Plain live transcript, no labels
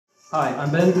Hi,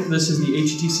 I'm Ben. This is the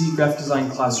HTC Graphic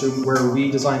Design Classroom where we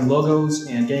design logos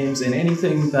and games and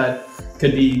anything that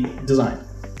could be designed.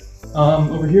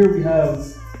 Over here we have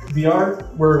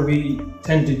VR, where we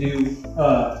tend to do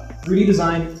 3D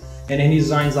design and any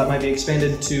designs that might be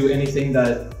expanded to anything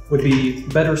that would be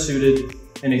better suited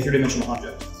in a three-dimensional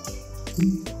object.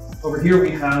 Over here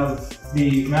we have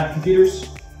the Mac computers,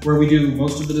 where we do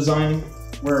most of the design,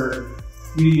 where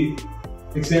we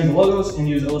expand the logos and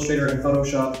use Illustrator and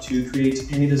Photoshop to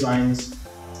create any designs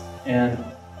and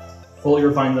fully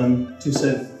refine them to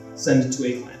send to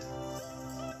a client.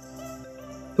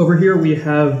 Over here we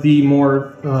have the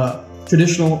more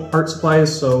traditional art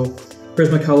supplies, so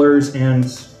Prismacolors and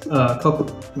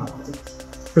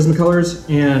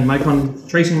Micron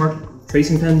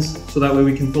tracing pens, so that way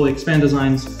we can fully expand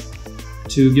designs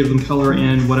to give them color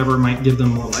and whatever might give them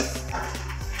more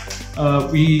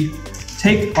life. We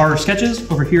take our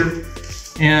sketches over here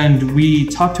and we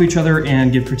talk to each other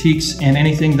and give critiques and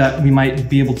anything that we might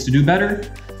be able to do better,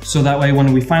 so that way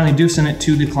when we finally do send it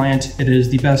to the client, it is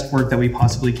the best work that we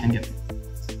possibly can get.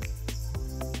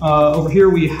 Over here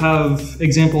we have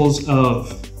examples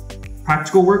of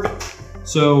practical work,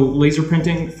 so laser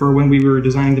printing for when we were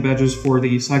designing the badges for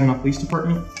the Saginaw Police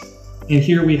Department. And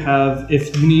here we have,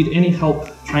 if you need any help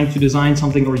trying to design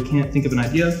something or you can't think of an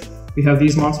idea, we have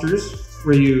these monsters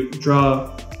where you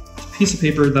draw a piece of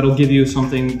paper that'll give you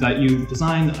something that you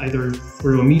designed either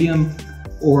through a medium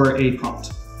or a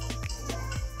prompt.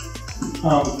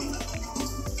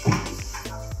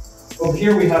 Over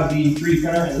here we have the 3D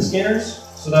printer and the scanners,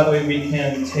 so that way we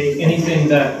can take anything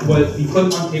that would be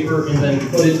put on paper and then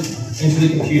put it into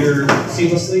the computer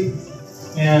seamlessly,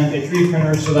 and a 3D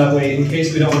printer so that way in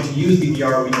case we don't want to use the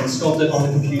VR, we can sculpt it on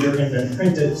the computer and then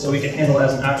print it so we can handle it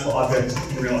as an actual object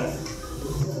in real life.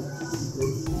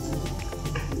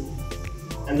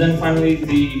 And then finally,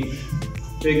 the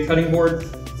big cutting board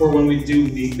for when we do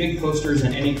the big posters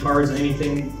and any cards and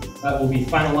anything that will be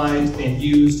finalized and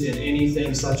used in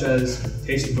anything such as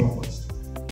Taste of Northwest.